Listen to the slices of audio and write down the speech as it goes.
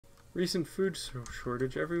Recent food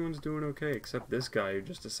shortage. Everyone's doing okay except this guy who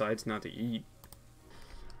just decides not to eat.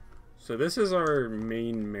 So this is our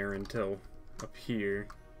main Marintil up here.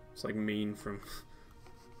 It's like Maine from...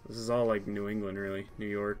 This is all like New England, really. New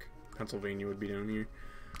York, Pennsylvania would be down here.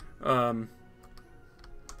 Then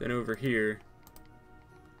over here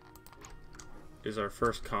is our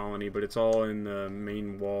first colony, but it's all in the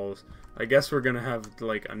main walls. I guess we're gonna have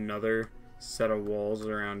like another set of walls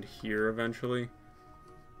around here eventually.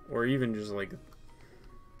 Or even just like,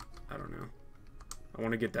 I don't know. I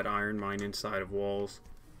want to get that iron mine inside of walls.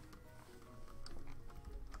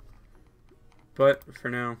 But for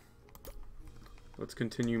now, let's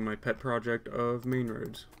continue my pet project of main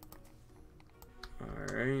roads.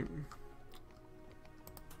 Alright.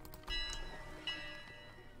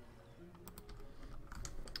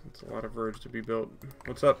 That's a lot of roads to be built.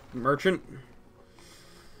 What's up, merchant?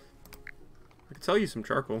 I could sell you some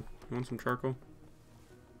charcoal. You want some charcoal?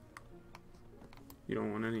 You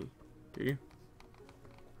don't want any, do you?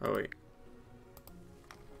 Oh wait.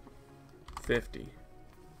 50.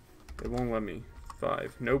 It won't let me.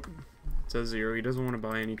 5. Nope. It says 0. He doesn't want to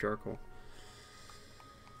buy any charcoal.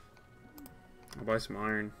 I'll buy some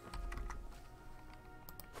iron.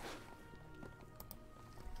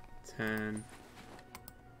 10.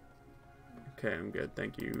 Okay, I'm good.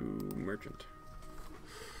 Thank you, merchant.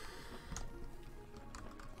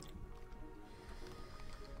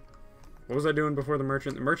 What was I doing before the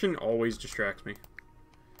merchant? The merchant always distracts me.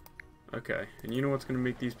 Okay, and you know what's going to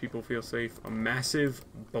make these people feel safe? A massive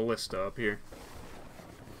ballista up here.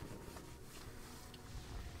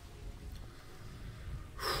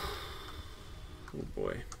 Oh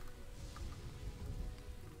boy.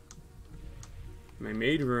 My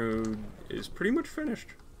maid road is pretty much finished.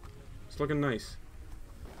 It's looking nice.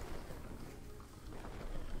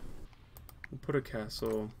 We'll put a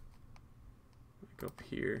castle like up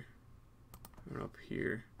here and up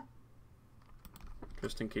here,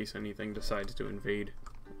 just in case anything decides to invade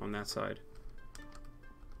on that side.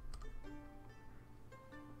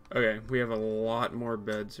 Okay, we have a lot more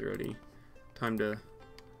beds already. Time to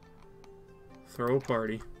throw a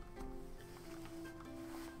party.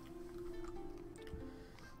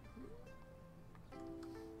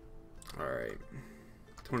 Alright.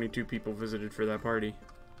 22 people visited for that party,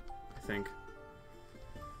 I think.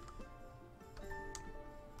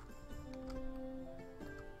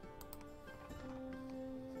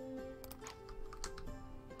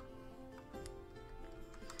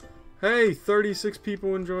 Hey, 36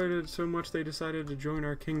 people enjoyed it so much they decided to join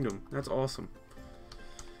our kingdom. That's awesome.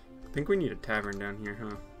 I think we need a tavern down here,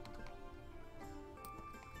 huh?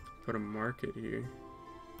 Put a market here.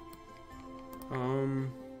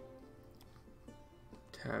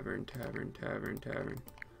 Tavern.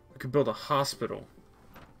 We could build a hospital.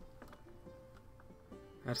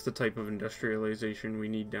 That's the type of industrialization we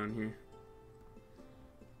need down here.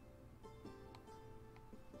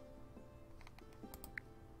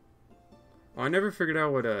 Oh, I never figured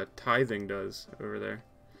out what tithing does over there.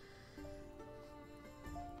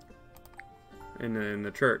 In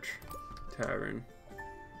the church. Tavern.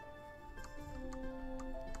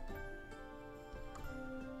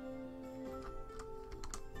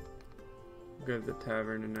 Give the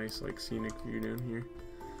tavern a nice like scenic view down here.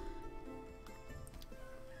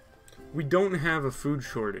 We don't have a food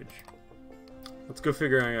shortage. Let's go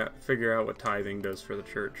figure out what tithing does for the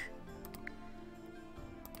church.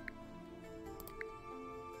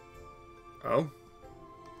 Oh?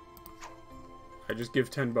 I just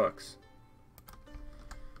give 10 bucks.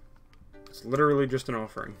 It's literally just an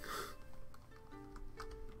offering.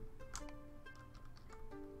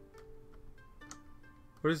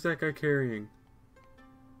 What is that guy carrying?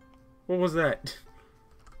 What was that?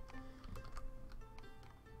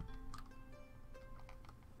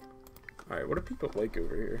 Alright, what do people like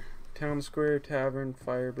over here? Town square, tavern,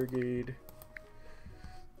 fire brigade.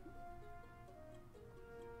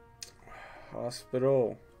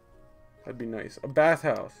 Hospital. That'd be nice. A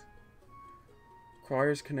bathhouse.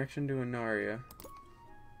 Requires connection to an area.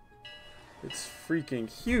 It's freaking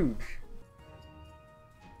huge.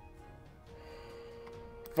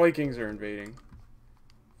 Vikings are invading.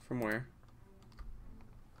 From where?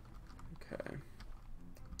 Okay.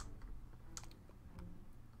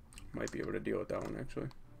 Might be able to deal with that one, actually.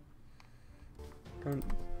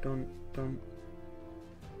 Dun.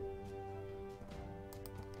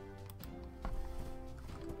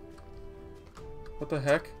 What the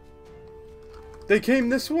heck? They came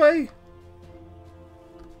this way?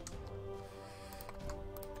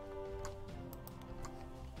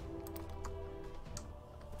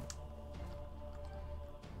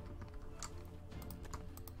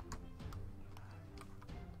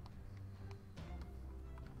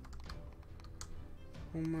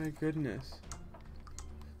 Oh my goodness.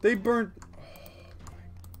 They burnt...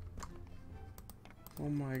 Oh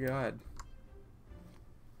my god.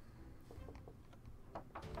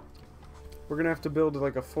 We're gonna have to build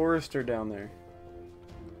like a forester down there.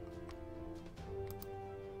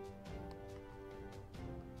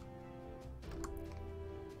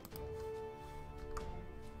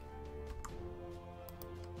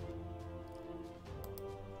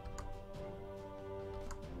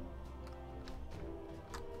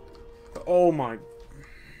 Oh my...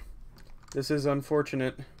 This is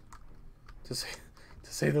unfortunate, to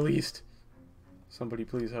say the least. Somebody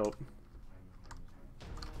please help.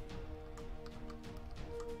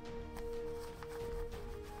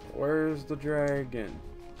 Where's the dragon?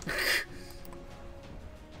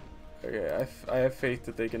 Okay, I have faith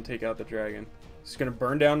that they can take out the dragon. It's gonna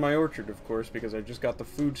burn down my orchard, of course, because I just got the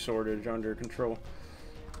food shortage under control.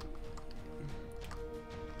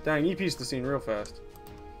 Dang, he pieced the scene real fast.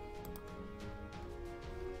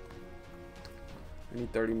 I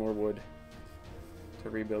need 30 more wood to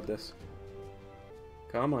rebuild this.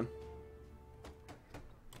 Come on.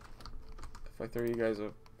 If I throw you guys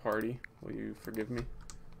a party, will you forgive me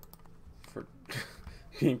for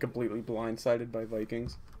being completely blindsided by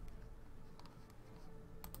Vikings?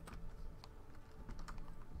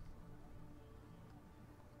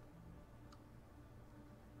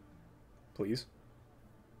 Please.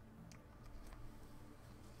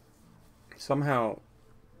 Somehow...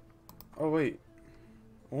 Oh wait.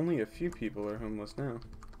 Only a few people are homeless now.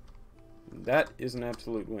 That is an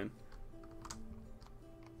absolute win.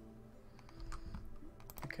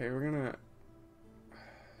 Okay, we're gonna...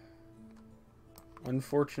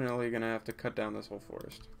 Unfortunately, gonna have to cut down this whole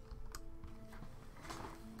forest.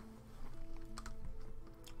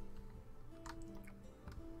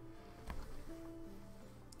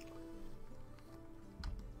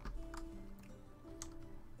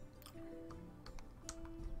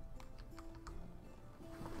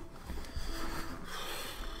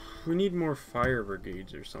 We need more fire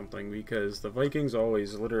brigades or something, because the Vikings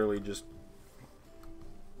always literally just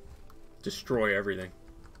destroy everything.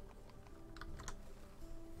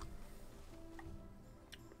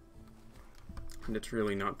 And it's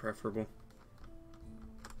really not preferable.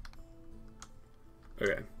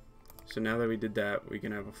 Okay, so now that we did that, we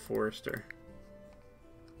can have a forester.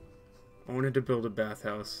 I wanted to build a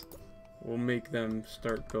bathhouse. We'll make them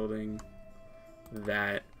start building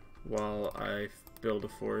that while I build a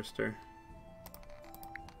forester.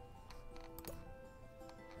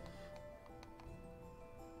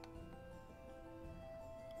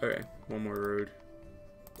 Okay, one more road.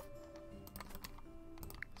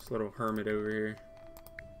 This little hermit over here.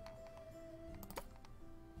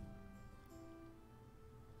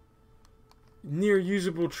 Near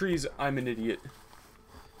usable trees, I'm an idiot.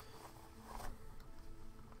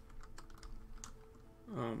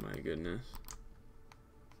 Oh my goodness.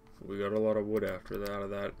 We got a lot of wood after that out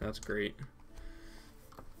of that. That's great.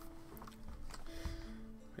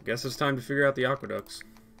 I guess it's time to figure out the aqueducts.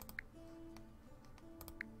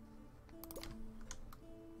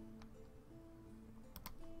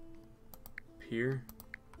 Pier?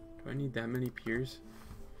 Do I need that many piers?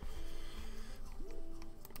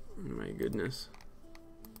 Oh my goodness.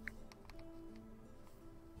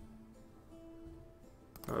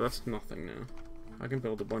 Oh, that's nothing now. I can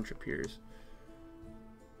build a bunch of piers.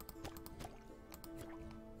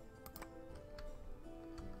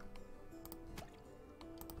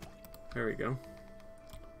 There we go.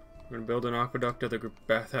 We're gonna build an aqueduct to the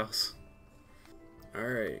bathhouse.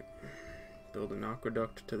 Alright. Build an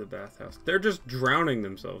aqueduct to the bathhouse. They're just drowning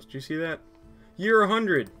themselves. Do you see that? Year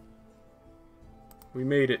 100! We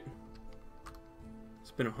made it.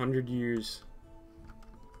 It's been 100 years.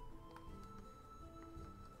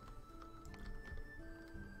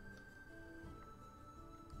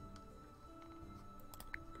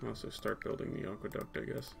 Can also start building the aqueduct, I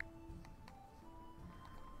guess.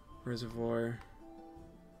 Reservoir.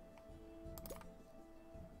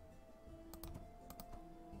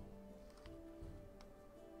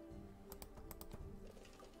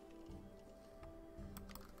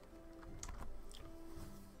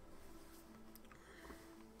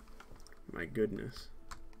 My goodness.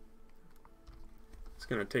 It's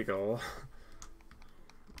gonna take a lot.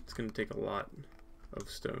 It's gonna take a lot of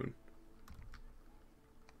stone.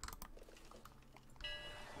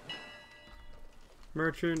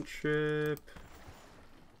 Merchant ship.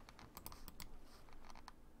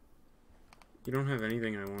 You don't have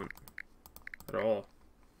anything I want at all.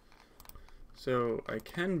 So I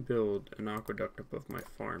can build an aqueduct above my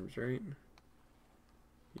farms, right?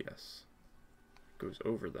 Yes. It goes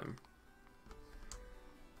over them.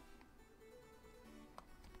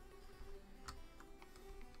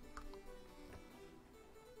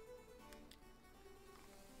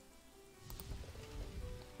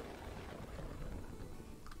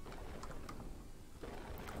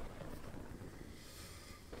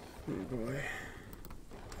 Oh boy.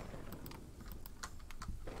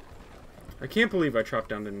 I can't believe I chopped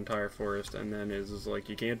down an entire forest and then is like,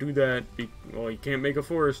 you can't do that. Well, you can't make a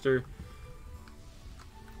forester.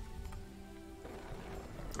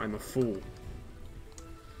 I'm a fool.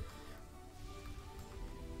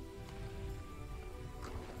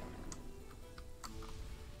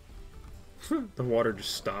 The water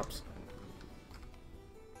just stops.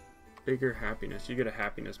 Bigger happiness. You get a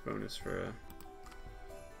happiness bonus for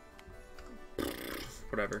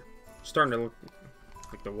whatever. Starting to look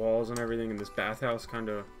like the walls and everything in this bathhouse kind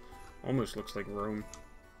of almost looks like Rome.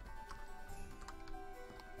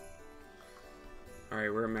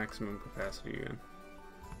 Alright, we're at maximum capacity again.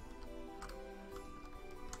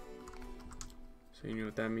 So you know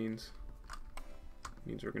what that means? It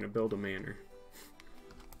means we're going to build a manor.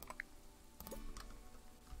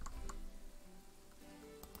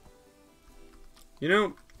 You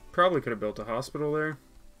know, probably could have built a hospital there.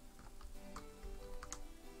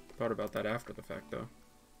 Thought about that after the fact, though.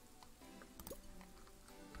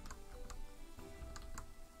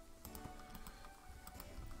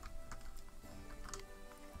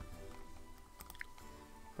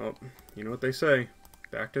 Well, you know what they say.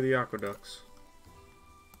 Back to the aqueducts.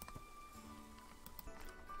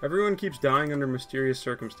 Everyone keeps dying under mysterious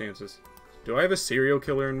circumstances. Do I have a serial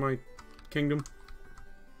killer in my kingdom?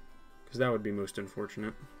 Because that would be most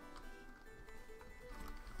unfortunate.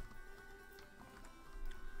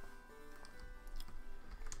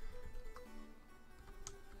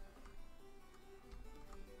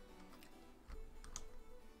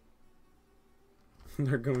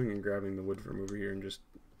 They're going and grabbing the wood from over here and just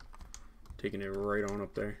taking it right on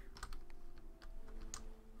up there.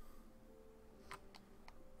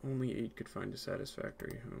 Only 8 could find a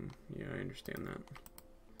satisfactory home. Yeah, I understand that.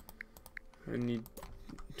 I need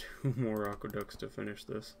 2 more aqueducts to finish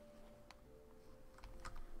this.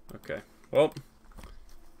 Okay, well,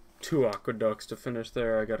 2 aqueducts to finish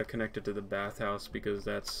there. I gotta connect it to the bathhouse because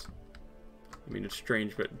that's... I mean, it's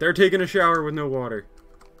strange, but they're taking a shower with no water.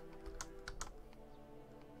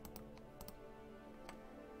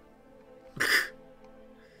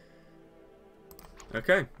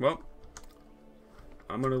 Okay, well,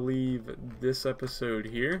 I'm gonna leave this episode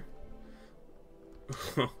here.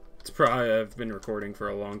 It's probably, I've been recording for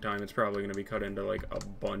a long time. It's probably gonna be cut into like a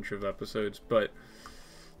bunch of episodes, but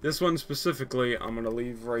this one specifically, I'm gonna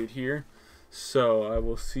leave right here. So I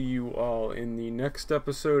will see you all in the next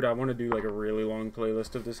episode. I want to do like a really long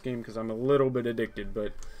playlist of this game because I'm a little bit addicted,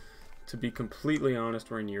 but to be completely honest,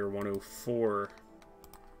 we're in year 104.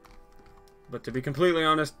 But to be completely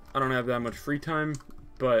honest, I don't have that much free time,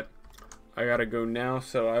 but I gotta go now,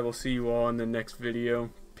 so I will see you all in the next video.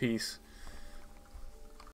 Peace.